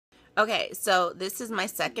Okay, so this is my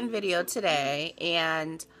second video today,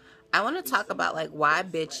 and I want to talk about like why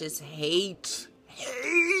bitches hate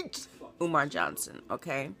Umar Johnson.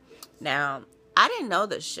 Okay, now I didn't know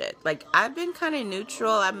this shit. Like I've been kind of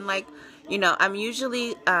neutral. I'm like, I'm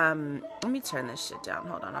usually Let me turn this shit down.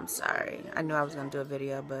 Hold on. I'm sorry. I knew I was gonna do a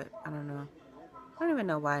video, but I don't know. I don't even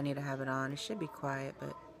know why I need to have it on. It should be quiet,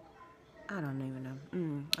 but I don't even know.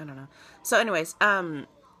 I don't know. So, anyways,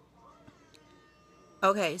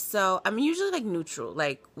 okay, so I'm usually like neutral,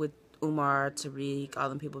 like with Umar, Tariq, all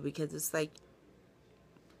them people, because it's like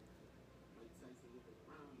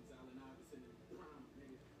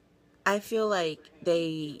I feel like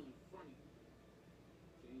they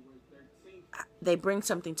bring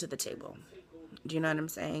something to the table. Do you know what I'm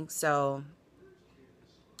saying? So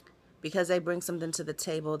because they bring something to the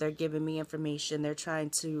table, they're giving me information. They're trying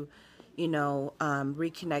to,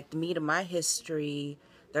 reconnect me to my history.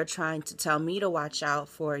 They're trying to tell me to watch out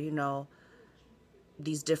for,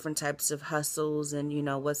 these different types of hustles and,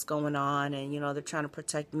 what's going on. And, they're trying to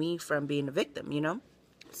protect me from being a victim.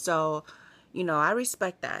 So, I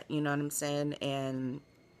respect that, you know what I'm saying? And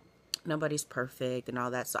nobody's perfect and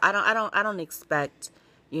all that. So I don't expect,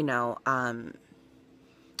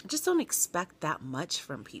 just don't expect that much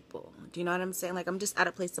from people. Do you know what I'm saying? Like, I'm just at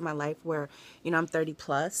a place in my life where, I'm 30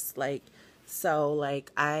 plus, like, so,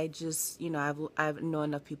 like, I just, I've known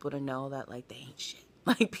enough people to know that, like, they ain't shit.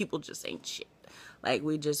 Like, people just ain't shit. Like,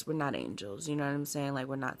 we're not angels, you know what I'm saying? Like,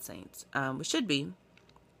 we're not saints. We should be.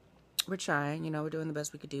 We're trying, we're doing the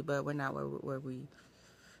best we could do, but we're not where we,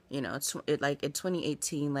 like, in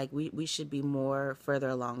 2018, like, we should be more further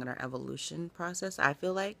along in our evolution process, I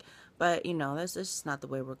feel like. But, that's just not the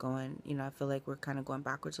way we're going. I feel like we're kind of going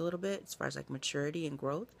backwards a little bit as far as, like, maturity and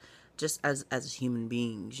growth, just as human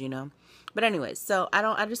beings. But anyways, so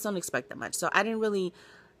I just don't expect that much. So I didn't really,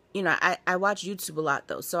 I watch YouTube a lot,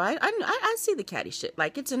 though. So I see the catty shit.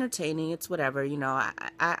 Like, it's entertaining. It's whatever,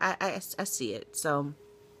 I see it. So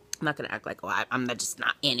I'm not going to act like, oh, I'm just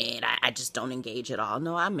not in it. I just don't engage at all.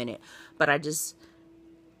 No, I'm in it. But I don't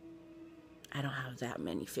have that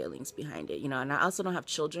many feelings behind it, and I also don't have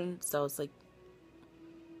children. So it's like,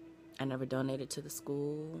 I never donated to the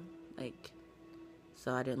school. Like,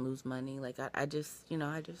 so I didn't lose money. Like, I don't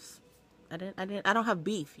have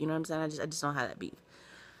beef. You know what I'm saying? I just don't have that beef.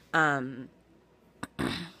 I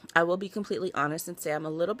will be completely honest and say I'm a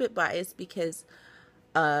little bit biased because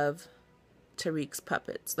of Tariq's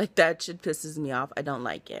puppets. Like, that shit pisses me off. I don't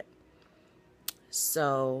like it.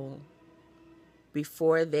 So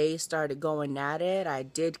before they started going at it, I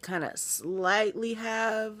did kind of slightly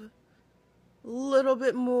have a little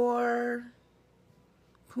bit more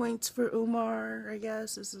points for Umar, I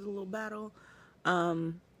guess. This is a little battle.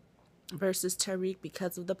 Versus Tariq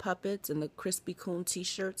because of the puppets and the Krispy Kreme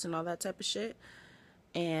t-shirts and all that type of shit.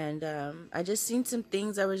 And I just seen some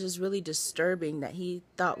things that were just really disturbing that he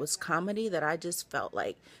thought was comedy, that I just felt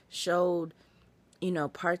like showed,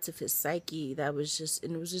 parts of his psyche that was just,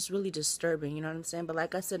 and it was just really disturbing, you know what I'm saying? But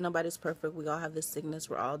like I said, nobody's perfect. We all have this sickness.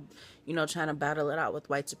 We're all, trying to battle it out with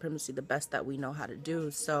white supremacy the best that we know how to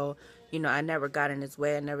do. So, I never got in his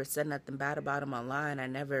way. I never said nothing bad about him online. I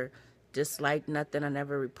never disliked nothing. I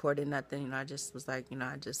never reported nothing. I just was like,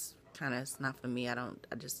 I just kind of, it's not for me. I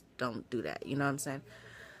just don't do that. You know what I'm saying?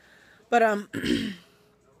 But,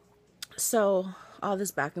 so all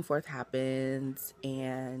this back and forth happens,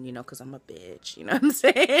 and, cause I'm a bitch, you know what I'm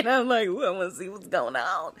saying? I'm like, ooh, I want to see what's going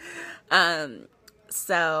on.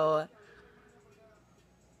 So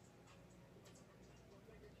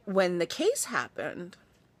when the case happened,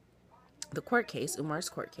 the court case, Umar's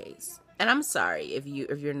court case, and I'm sorry if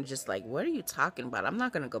you're just like, what are you talking about? I'm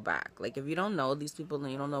not gonna go back. Like, if you don't know these people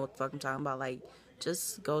and you don't know what the fuck I'm talking about, like,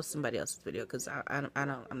 just go somebody else's video, because I'm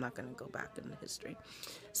not gonna go back in the history.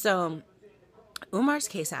 So Umar's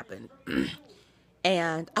case happened,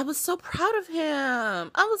 and I was so proud of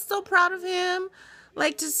him.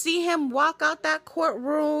 Like, to see him walk out that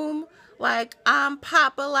courtroom like, I'm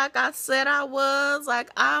Papa, like I said I was,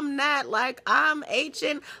 like I'm Nat, like I'm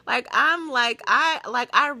H-N, like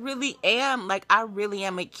I really am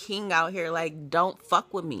a king out here. Like, don't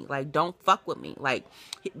fuck with me. Like, the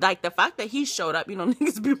fact that he showed up,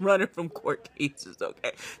 niggas be running from court cases,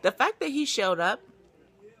 okay? The fact that he showed up,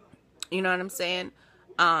 you know what I'm saying?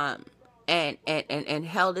 And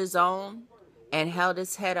held his own and held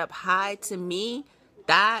his head up high, to me,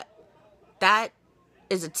 that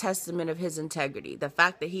is a testament of his integrity. The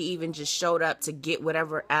fact that he even just showed up to get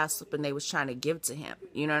whatever ass whooping they was trying to give to him.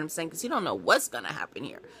 You know what I'm saying? Because you don't know what's going to happen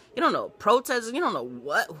here. You don't know protesters. You don't know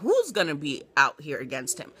who's going to be out here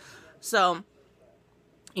against him. So,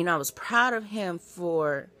 I was proud of him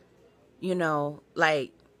for,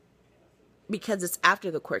 because it's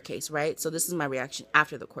after the court case, right? So this is my reaction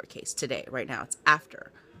after the court case today, right now. It's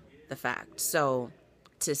after the fact. So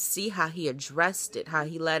to see how he addressed it, how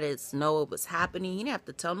he let us know it was happening. He didn't have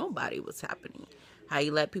to tell nobody it was happening. How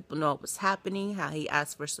he let people know it was happening, how he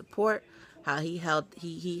asked for support, how he held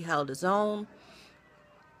his own,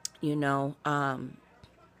 you know,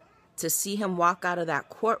 to see him walk out of that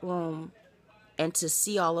courtroom and to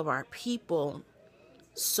see all of our people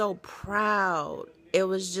so proud. It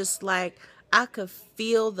was just like I could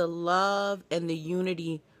feel the love and the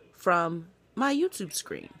unity from my YouTube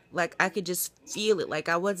screen. Like I could just feel it. Like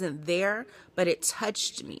I wasn't there, but it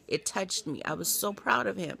touched me. It touched me. I was so proud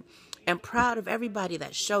of him and proud of everybody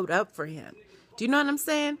that showed up for him. Do you know what I'm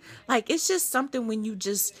saying? Like it's just something when you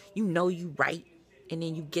just, you know, you right. And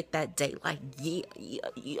then you get that day like, yeah. You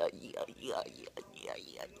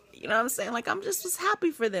know what I'm saying? Like I'm just was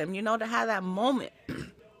happy for them, you know, to have that moment.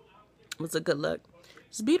 It was a good look.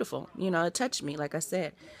 It's beautiful. You know, it touched me, like I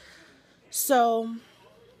said. So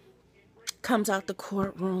comes out the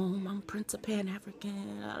courtroom. I'm Prince of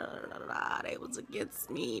Pan-African. They was against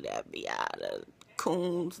me. The FBI, the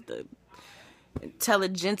coons, the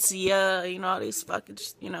intelligentsia, you know, all these fucking,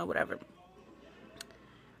 you know, whatever.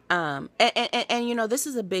 And you know, this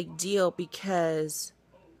is a big deal because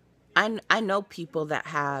I know people that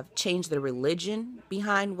have changed their religion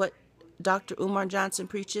behind what Dr. Umar Johnson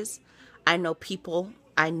preaches. I know people,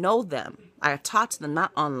 I know them. I talk to them,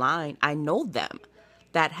 not online. I know them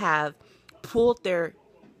that have pulled their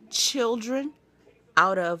children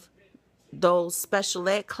out of those special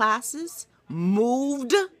ed classes,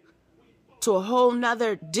 moved to a whole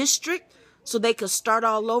nother district so they could start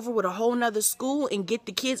all over with a whole nother school and get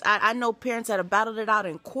the kids. I know parents that have battled it out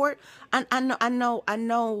in court. I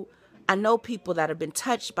know people that have been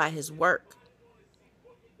touched by his work.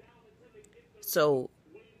 So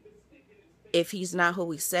if he's not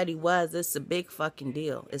who he said he was, it's a big fucking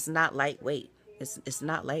deal. It's not lightweight. It's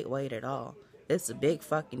not lightweight at all. It's a big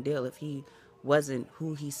fucking deal if he wasn't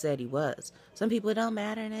who he said he was. Some people, it don't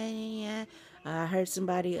matter. I heard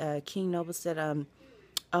somebody, King Noble said,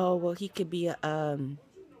 oh, well, he could be a,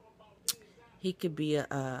 you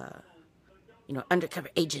know, undercover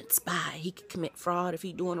agent, spy. He could commit fraud if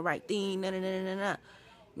he doing the right thing.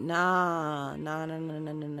 No.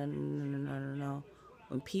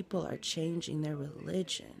 When people are changing their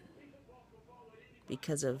religion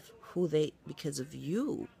because of because of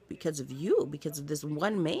this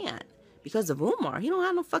one man, because of Umar. He don't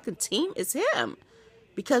have no fucking team. It's him.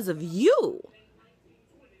 Because of you.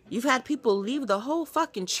 You've had people leave the whole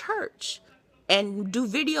fucking church and do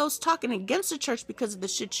videos talking against the church because of the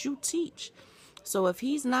shit you teach. So if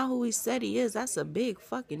he's not who he said he is, that's a big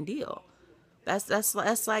fucking deal. That's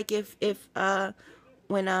like if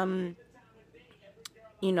when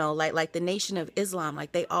you know, like the Nation of Islam,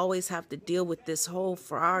 like they always have to deal with this whole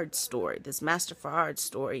Farad story, this Master Farad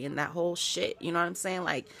story and that whole shit. You know what I'm saying?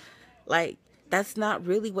 Like that's not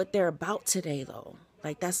really what they're about today, though.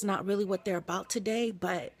 Like that's not really what they're about today.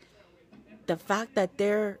 But the fact that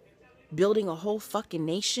they're building a whole fucking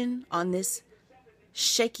nation on this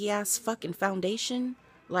shaky ass fucking foundation,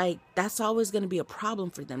 like that's always going to be a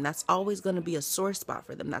problem for them. That's always going to be a sore spot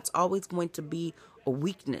for them. That's always going to be a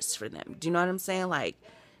weakness for them. Do you know what I'm saying? Like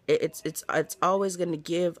it's always going to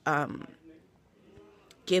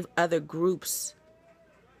give other groups,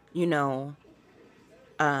 you know,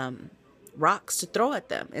 rocks to throw at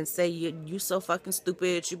them and say you so fucking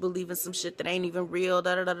stupid, you believe in some shit that ain't even real,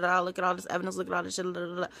 look at all this evidence, look at all this shit, you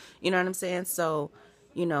know what I'm saying? So,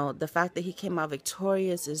 you know, the fact that he came out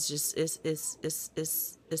victorious is just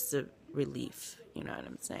it's a relief, you know what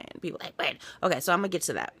I'm saying? People like, wait, okay, so I'm gonna get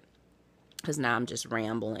to that because now I'm just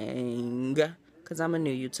rambling because I'm a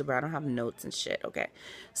new YouTuber. I don't have notes and shit. Okay,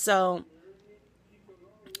 so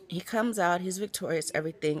he comes out, he's victorious,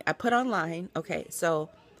 everything. I put online, okay, so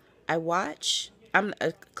I watch,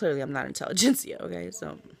 clearly I'm not intelligentsia, okay,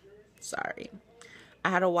 so sorry. I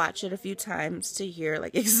had to watch it a few times to hear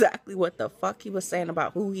like exactly what the fuck he was saying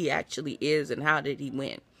about who he actually is and how did he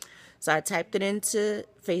win. So I typed it into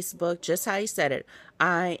Facebook just how he said it.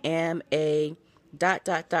 I am a ...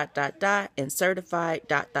 and certified ...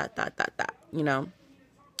 you know.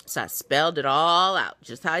 So I spelled it all out,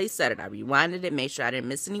 just how he said it. I rewinded it, made sure I didn't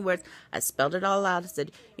miss any words. I spelled it all out. I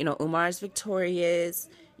said, you know, Umar is victorious.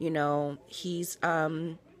 You know, he's,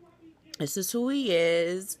 this is who he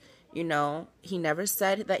is. You know, he never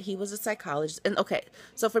said that he was a psychologist. And okay,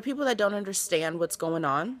 so for people that don't understand what's going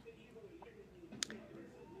on,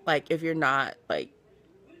 like if you're not like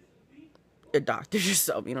a doctor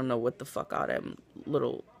yourself, you don't know what the fuck all them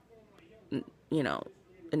little, you know,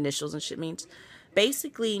 initials and shit means.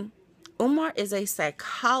 Basically, Umar is a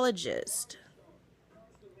psychologist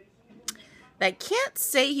Like, can't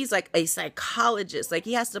say he's like a psychologist. Like,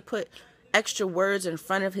 he has to put extra words in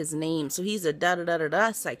front of his name. So he's a da da da da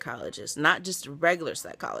da psychologist, not just a regular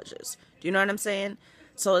psychologist. Do you know what I'm saying?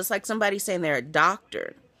 So it's like somebody saying they're a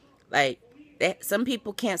doctor. Like, some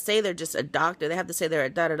people can't say they're just a doctor. They have to say they're a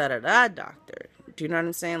da da da da da doctor. Do you know what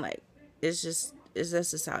I'm saying? Like, that's just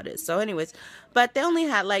how it is. So anyways, but they only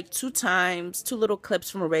had like two little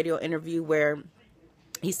clips from a radio interview where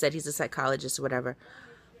he said he's a psychologist or whatever.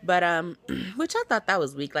 But, which I thought that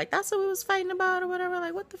was weak. Like, that's what we was fighting about or whatever.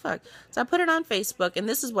 Like, what the fuck? So I put it on Facebook, and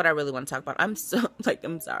this is what I really want to talk about. I'm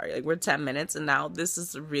sorry. Like, we're 10 minutes, and now this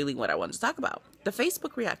is really what I wanted to talk about. The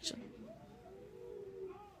Facebook reaction.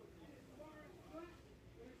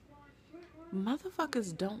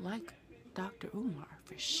 Motherfuckers don't like Dr. Umar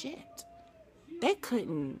for shit. These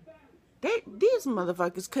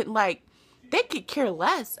motherfuckers couldn't, like, they could care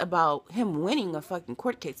less about him winning a fucking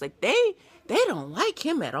court case. Like, they don't like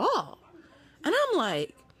him at all. And I'm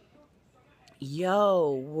like,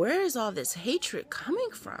 yo, where is all this hatred coming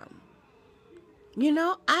from? You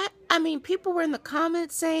know, I mean, people were in the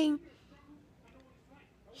comments saying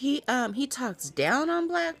he talks down on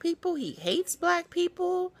black people. He hates black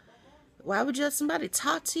people. Why would you let somebody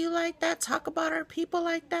talk to you like that? Talk about our people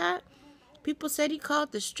like that? People said he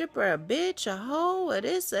called the stripper a bitch, a hoe, a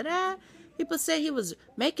this, or that. People said he was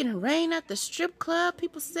making it rain at the strip club.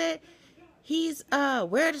 People said he's,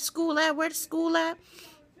 where the school at?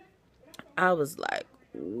 I was like,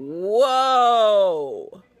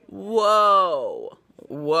 whoa. Wait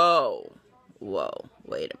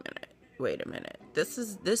a minute. This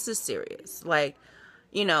is serious. Like,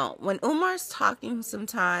 you know, when Umar's talking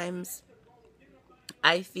sometimes,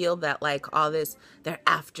 I feel that, like, all this, they're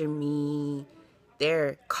after me,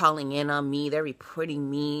 they're calling in on me, they're reporting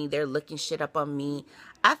me, they're looking shit up on me.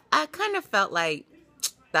 I kind of felt like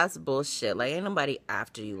that's bullshit. Like, ain't nobody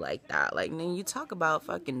after you like that. Like, then you talk about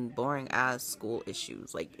fucking boring ass school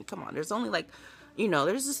issues. Like, come on, there's only, like, you know,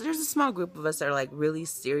 there's a small group of us that are, like, really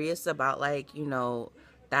serious about, like, you know,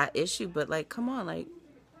 that issue. But, like, come on, like,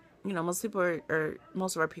 you know, most of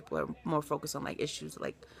our people are more focused on, like, issues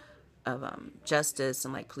like of justice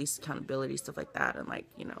and, like, police accountability, stuff like that, and, like,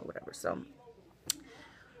 you know, whatever. So,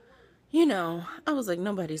 you know, I was like,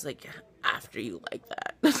 nobody's, like, after you like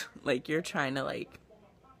that. Like, you're trying to, like,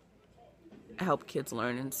 help kids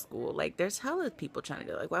learn in school. Like, there's hella people trying to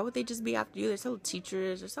do it. Like, why would they just be after you? There's hella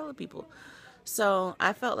teachers, there's hella people. So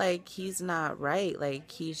I felt like he's not right. Like,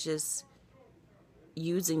 he's just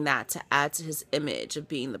using that to add to his image of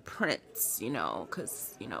being the prince, you know,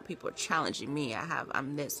 because, you know, people are challenging me.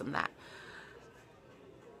 I'm this, I'm that.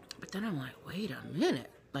 But then I'm like, wait a minute.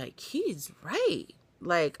 Like, he's right.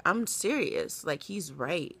 Like, I'm serious. Like, he's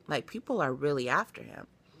right. Like, people are really after him.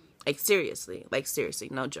 Like, seriously,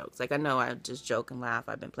 no jokes. Like, I know I just joke and laugh.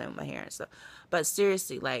 I've been playing with my hair and stuff. But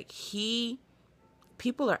seriously, like,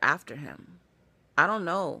 people are after him. I don't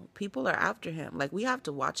know. People are after him. Like, we have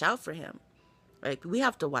to watch out for him. Like, we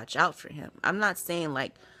have to watch out for him. I'm not saying,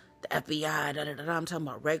 like, the FBI, I'm talking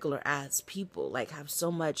about regular ass people, like, have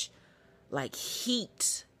so much, like,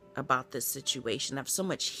 heat about this situation. Have so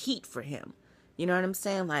much heat for him. You know what I'm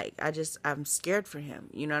saying? Like, I'm scared for him.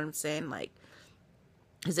 You know what I'm saying? Like,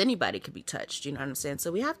 because anybody could be touched. You know what I'm saying?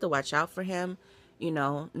 So we have to watch out for him. You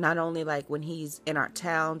know, not only, like, when he's in our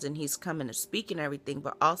towns and he's coming to speak and everything,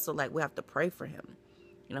 but also, like, we have to pray for him.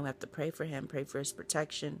 You know, we have to pray for him, pray for his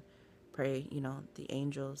protection. Pray, you know, the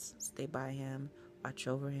angels stay by him, watch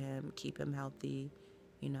over him, keep him healthy,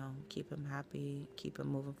 you know, keep him happy, keep him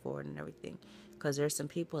moving forward and everything. Because there's some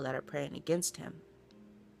people that are praying against him.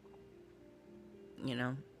 You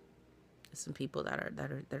know, there's some people that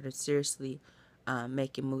are seriously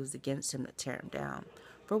making moves against him to tear him down.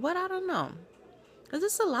 For what? I don't know. Because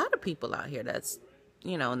there's a lot of people out here that's,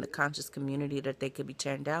 you know, in the conscious community that they could be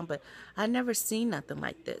tearing down, but I never seen nothing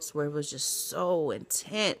like this where it was just so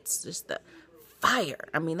intense, just the fire.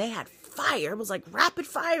 I mean, they had fire. It was like rapid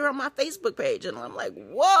fire on my Facebook page, and I'm like,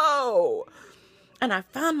 whoa. And I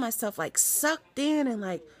found myself, like, sucked in and,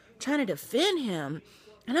 like, trying to defend him,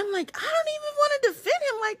 and I'm like, I don't even want to defend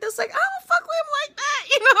him like this. Like, I don't fuck with him like that.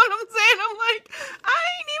 You know what I'm saying? I'm like, I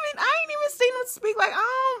ain't even seen him speak. Like,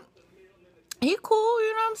 he cool,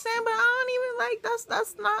 you know what I'm saying? But I don't even, like,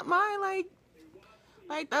 that's not my,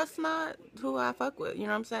 like, that's not who I fuck with, you know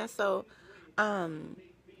what I'm saying? So,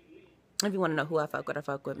 if you want to know who I fuck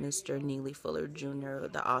with Mr. Neely Fuller Jr.,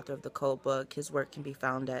 the author of the Code Book. His work can be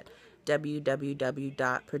found at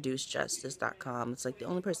www.producejustice.com. It's, like, the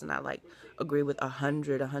only person I, like, agree with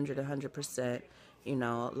 100%. You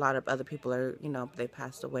know, a lot of other people are, you know, they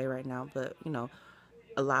passed away right now, but, you know,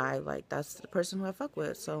 alive, like, that's the person who I fuck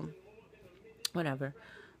with, so whatever.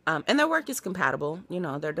 And their work is compatible. You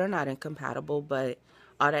know, they're not incompatible, but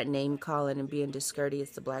all that name calling and being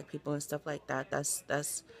discourteous to black people and stuff like that, that's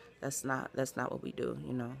not what we do,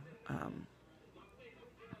 you know.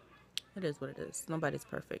 It is what it is. Nobody's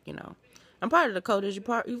perfect, you know. And part of the code is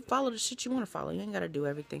you follow the shit you want to follow. You ain't got to do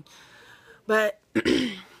everything. But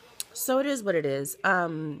so it is what it is.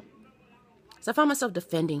 So I found myself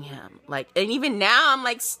defending him. Like, and even now I'm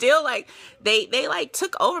like still like they like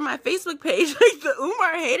took over my Facebook page. Like the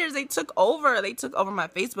Umar haters, they took over my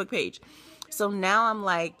Facebook page. So now I'm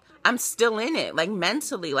like, I'm still in it, like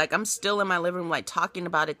mentally, like I'm still in my living room, like talking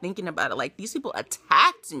about it, thinking about it. Like these people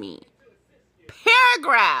attacked me.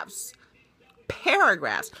 Paragraphs.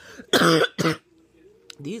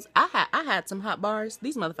 These I had some hot bars.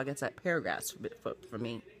 These motherfuckers had paragraphs for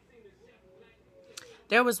me.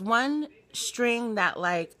 There was one string that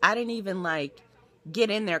like I didn't even like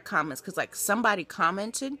get in their comments because like somebody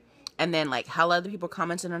commented and then like hell other people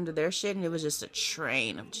commented under their shit, and it was just a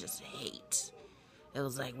train of just hate. It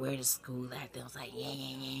was like, where to school at? It was like, yeah.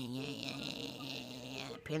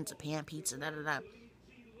 Pen to pan pizza, da da da.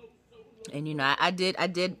 And you know, I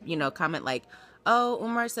did, you know, comment like, oh,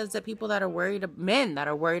 Umar says that people that are men that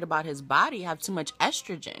are worried about his body have too much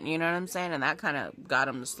estrogen. You know what I'm saying? And that kind of got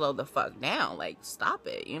him to slow the fuck down. Like, stop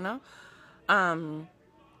it, you know? There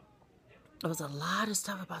was a lot of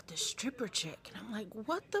stuff about this stripper chick. And I'm like,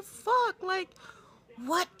 what the fuck? Like,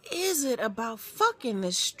 what is it about fucking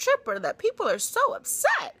this stripper that people are so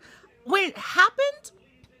upset? When it happened,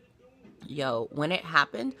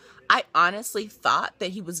 I honestly thought that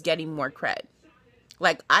he was getting more cred.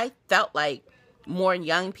 Like, I felt like more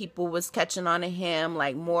young people was catching on to him,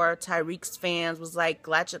 like more Tariq's fans was like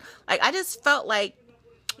latching. Like, I just felt like,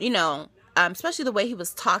 you know, especially the way he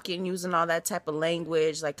was talking, using all that type of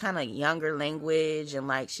language, like kind of younger language, and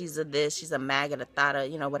like she's a this, she's a MAGA, a thada,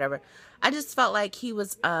 you know, whatever. I just felt like he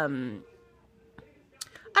was, I don't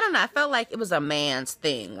know, I felt like it was a man's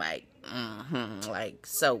thing, like, like,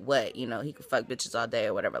 so what, you know, he could fuck bitches all day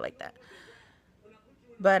or whatever like that.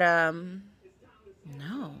 But,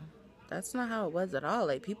 no, that's not how it was at all.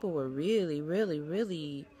 Like, people were really, really,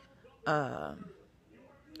 really,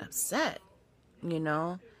 upset, you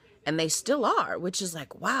know, and they still are, which is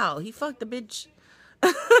like, wow, he fucked the bitch.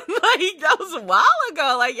 Like, that was a while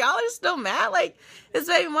ago. Like, y'all are still mad. Like, his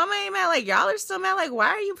baby mama ain't mad. Like, y'all are still mad. Like, why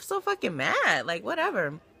are you so fucking mad? Like,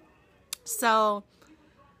 whatever. So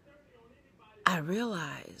I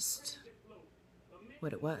realized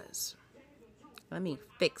what it was. Let me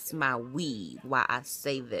fix my weave while I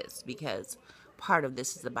say this, because part of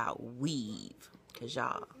this is about weave, because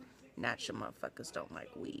y'all natural motherfuckers don't like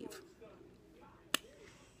weave.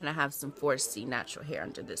 And I have some 4C natural hair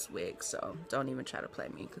under this wig, so don't even try to play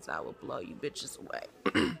me, because I will blow you bitches away.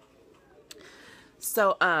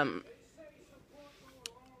 So,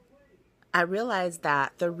 I realized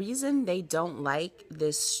that the reason they don't like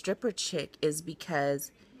this stripper chick is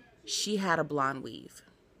because she had a blonde weave.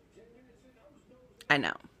 I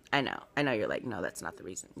know. You're like, no, that's not the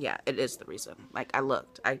reason. Yeah, it is the reason. Like, I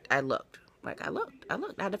looked. I looked. Like, I looked. I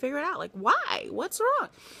had to figure it out. Like, why? What's wrong?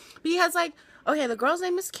 Because, like, okay, the girl's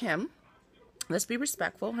name is Kim. Let's be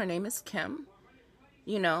respectful. Her name is Kim.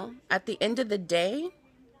 You know, at the end of the day,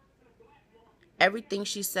 everything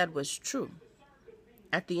she said was true.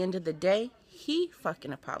 At the end of the day, he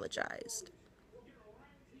fucking apologized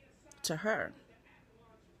to her.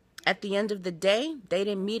 At the end of the day, they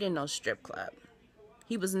didn't meet in no strip club.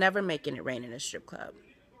 He was never making it rain in a strip club.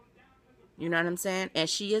 You know what I'm saying? And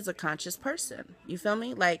she is a conscious person. You feel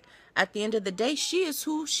me? Like, at the end of the day, she is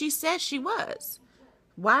who she said she was.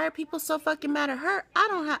 Why are people so fucking mad at her?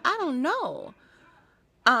 I don't know.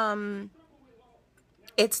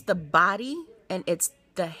 It's the body and it's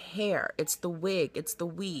the hair. It's the wig. It's the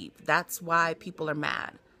weave. That's why people are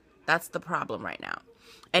mad. That's the problem right now.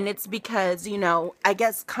 And it's because, you know, I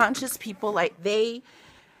guess conscious people, like,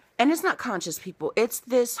 and it's not conscious people. It's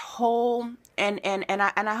this whole, and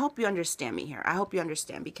I hope you understand me here. I hope you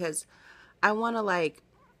understand, because I want to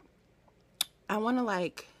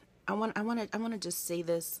just say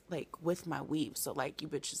this, like, with my weave. So, like, you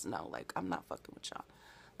bitches know, like, I'm not fucking with y'all.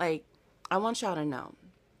 Like, I want y'all to know.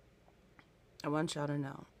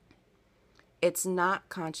 It's not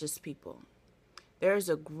conscious people. There's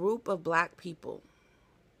a group of black people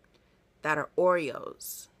that are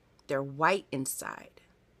Oreos. They're white inside.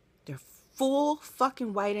 They're full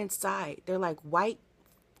fucking white inside. They're like white.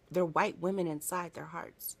 They're white women inside their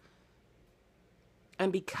hearts.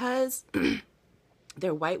 And because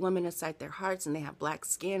they're white women inside their hearts and they have black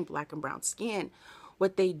skin, black and brown skin,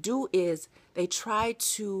 what they do is they try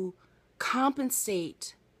to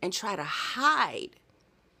compensate and try to hide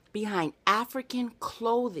behind African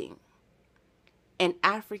clothing and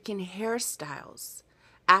African hairstyles,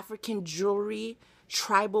 African jewelry,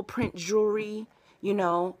 tribal print jewelry, you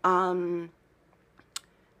know,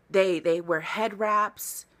 they wear head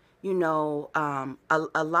wraps, you know,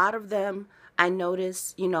 a lot of them, I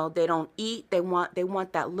notice, you know, they don't eat. They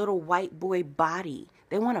want that little white boy body.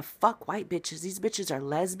 They want to fuck white bitches. These bitches are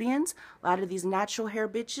lesbians. A lot of these natural hair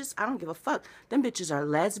bitches, I don't give a fuck. Them bitches are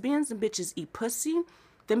lesbians. Them bitches eat pussy.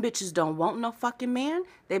 Them bitches don't want no fucking man.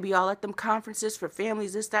 They be all at them conferences for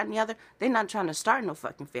families, this, that, and the other. They not trying to start no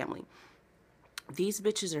fucking family. These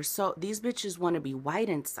bitches want to be white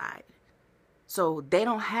inside. So they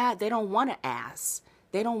don't want an ass.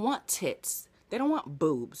 They don't want tits. They don't want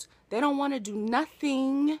boobs. They don't want to do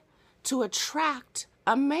nothing to attract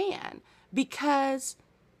a man because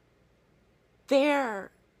they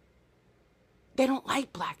don't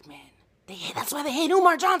like black men. That's why they hate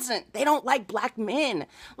Umar Johnson. They don't like black men.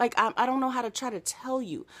 Like, I don't know how to try to tell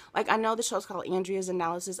you. Like, I know the show's called Andrea's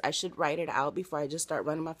Analysis. I should write it out before I just start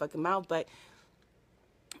running my fucking mouth. But,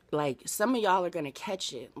 like, some of y'all are going to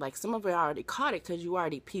catch it. Like, some of y'all already caught it because you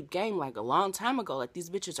already peeped game, like, a long time ago. Like, these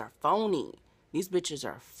bitches are phony. These bitches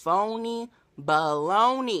are phony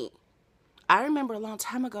baloney. I remember a long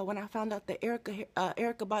time ago when I found out that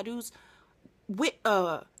Erykah Badu's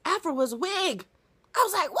afro was a wig. I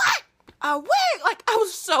was like, what? A wig? Like, I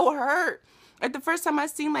was so hurt. Like, the first time I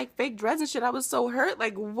seen, like, fake dreads and shit, I was so hurt.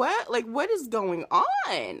 Like, what? Like, what is going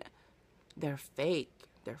on? They're fake.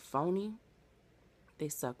 They're phony. They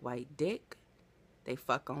suck white dick. They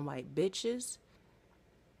fuck on white bitches.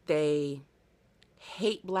 They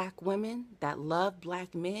hate black women that love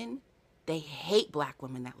black men. They hate black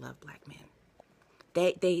women that love black men.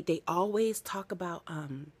 They always talk about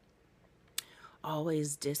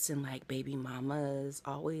always dissing like baby mamas,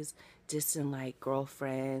 always dissing like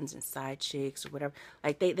girlfriends and side chicks or whatever.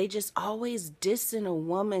 Like they just always dissing a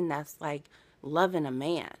woman that's like loving a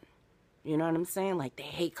man. You know what I'm saying? Like they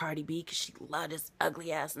hate Cardi B because she love this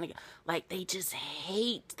ugly ass nigga. Like they just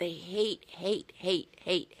hate. They hate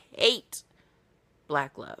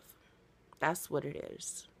black love. That's what it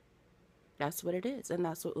is. That's what it is. And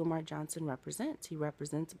that's what Umar Johnson represents. He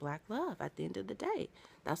represents black love at the end of the day.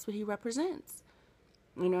 That's what he represents.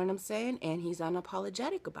 You know what I'm saying? And he's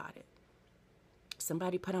unapologetic about it.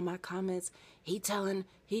 Somebody put on my comments, he telling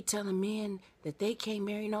men that they can't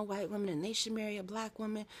marry no white woman and they should marry a black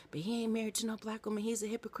woman, but he ain't married to no black woman. He's a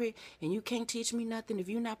hypocrite and you can't teach me nothing if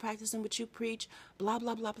you're not practicing what you preach, blah,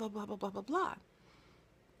 blah, blah, blah, blah, blah, blah, blah, blah.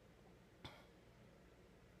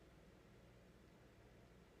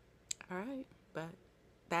 All right, but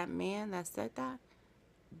that man that said that,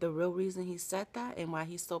 the real reason he said that and why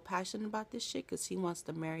he's so passionate about this shit, because he wants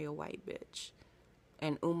to marry a white bitch.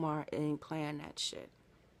 And Umar ain't playing that shit.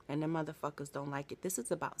 And the motherfuckers don't like it. This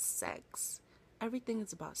is about sex. Everything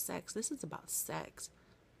is about sex. This is about sex.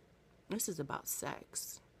 This is about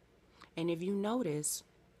sex. And if you notice,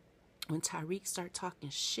 when Tariq started talking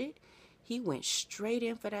shit, he went straight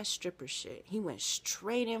in for that stripper shit. He went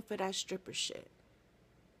straight in for that stripper shit.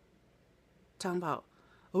 Talking about,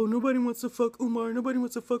 oh, nobody wants to fuck Umar. Nobody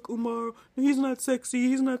wants to fuck Umar. He's not sexy.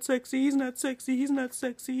 He's not sexy. He's not sexy. He's not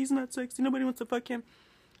sexy. He's not sexy. Nobody wants to fuck him.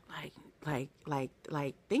 Like,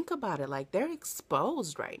 think about it. Like, they're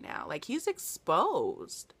exposed right now. Like, he's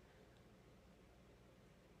exposed.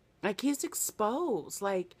 Like, he's exposed.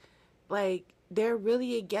 Like, they're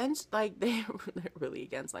really against, like, they're really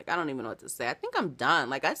against, like, I don't even know what to say. I think I'm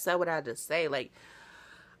done. Like, I said what I had to say. Like,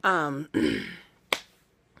 I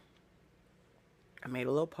made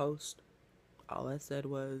a little post. All I said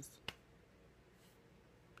was,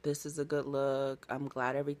 this is a good look. I'm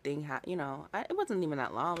glad everything it wasn't even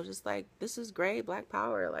that long. I was just like, this is great. Black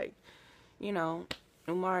power. Like, you know,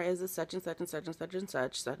 Umar is a such and such and such and such and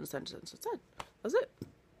such, such and such and such and such. That's it.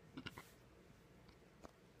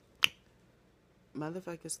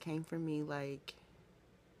 Motherfuckers came for me like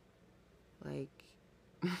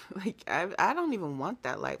I don't even want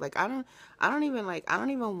that. Like I don't even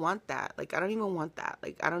want that. Like I don't even want that.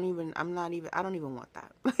 Like I don't even want that. Like I'm not even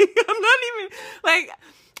like,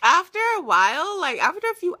 after a while, like after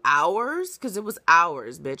a few hours, because it was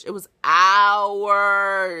hours, bitch. It was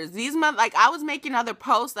hours. Like I was making other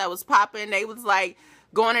posts that was popping. They was like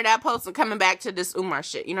going to that post and coming back to this Umar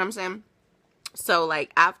shit. You know what I'm saying? So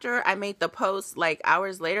like after I made the post, like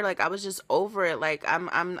hours later, like I was just over it. Like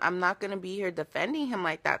I'm not gonna be here defending him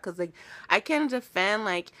like that, because like I can't defend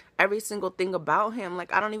like every single thing about him.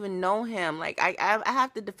 Like I don't even know him. Like I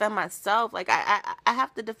have to defend myself. Like I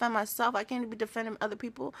have to defend myself. I can't be defending other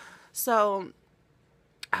people. So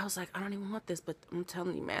I was like, I don't even want this. But I'm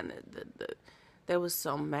telling you, man, They was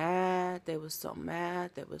so mad. They was so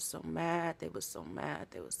mad. They was so mad. They was so mad.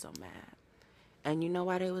 They was so mad. And you know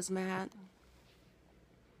why they was mad?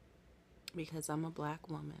 Because I'm a black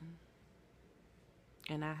woman.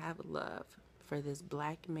 And I have love for this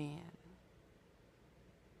black man.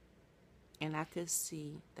 And I could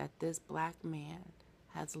see that this black man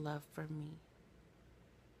has love for me.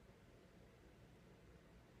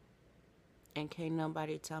 And can't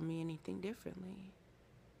nobody tell me anything differently.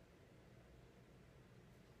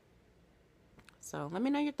 So let me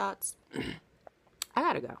know your thoughts. I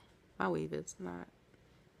gotta go. My weave is not.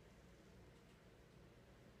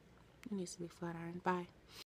 It needs to be flat ironed. Bye.